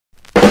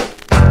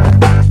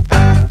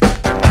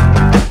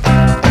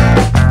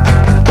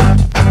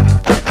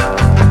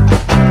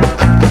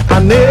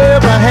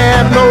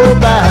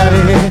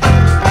nobody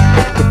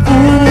to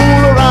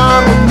fool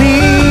around with me.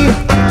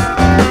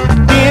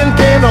 Then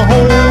came the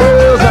whole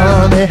world's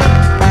army,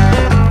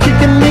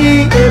 kicking me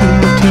in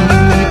the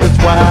teeth. That's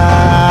why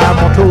I'm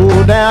all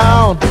tore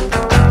down,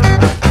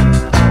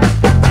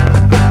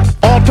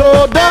 all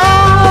tore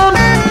down,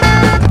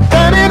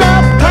 standing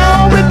up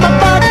tall with my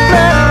back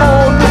flat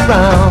on the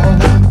ground,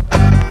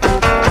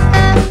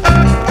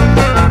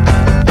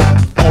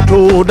 all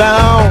tore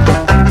down,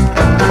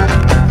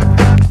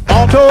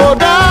 all tore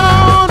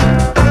down.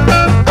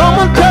 I'm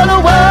gonna tell the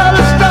world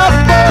to stop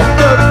that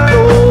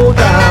go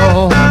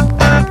down.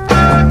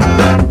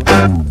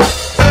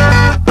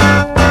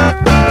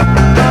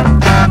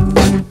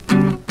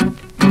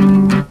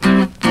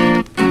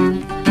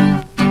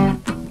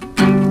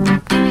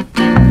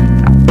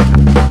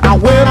 I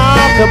went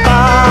out to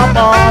buy a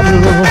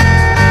bottle,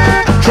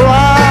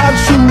 tried to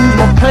soothe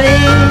my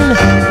pain.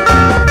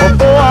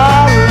 Before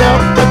I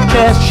left the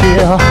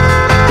cashier,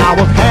 I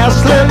was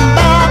hassling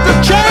by the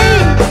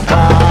chain.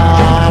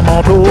 I'm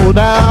all tore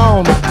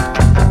down,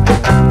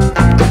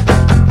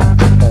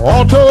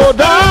 all tore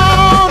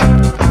down,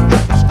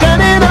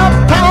 standing up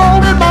tall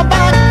with my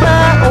back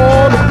flat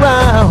on the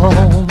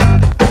ground,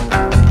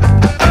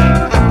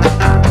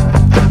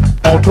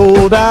 all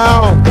tore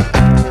down,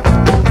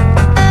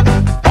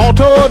 all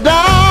tore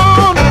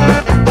down.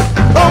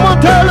 I'm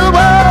gonna tell the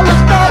world to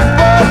stop,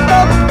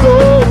 go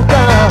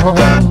down.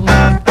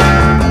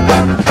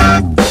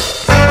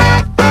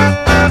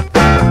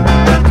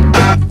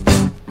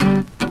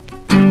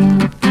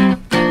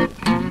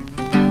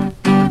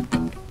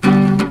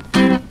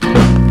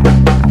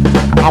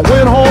 I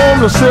went home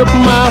to sip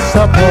my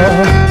supper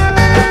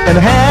and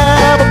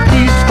have a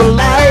peaceful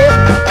life.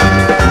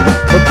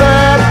 But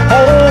that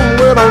home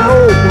where the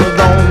road was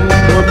on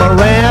was my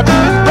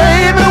ranting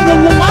baby with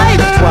my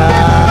wife's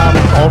wife.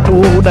 All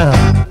tore down,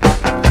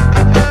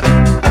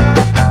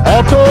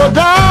 all tore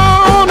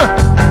down.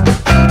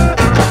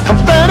 I'm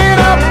standing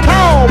up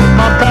tall with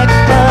my back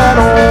flat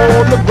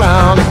on the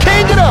ground. I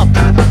can't get up,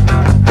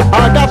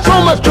 I got so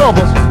much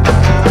trouble,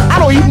 I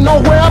don't even know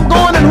where I'm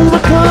going and who to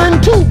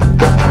turn to.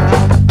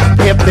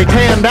 If they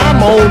tear down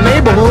my old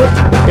neighborhood,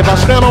 if I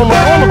stand on the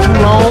corner too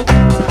long,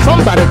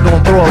 somebody's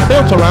gonna throw a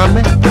fence around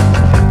me.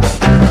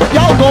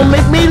 Y'all gonna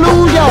make me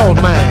lose y'all's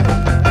mind.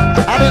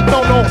 I just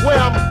don't know where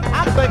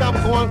I think I'm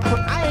going.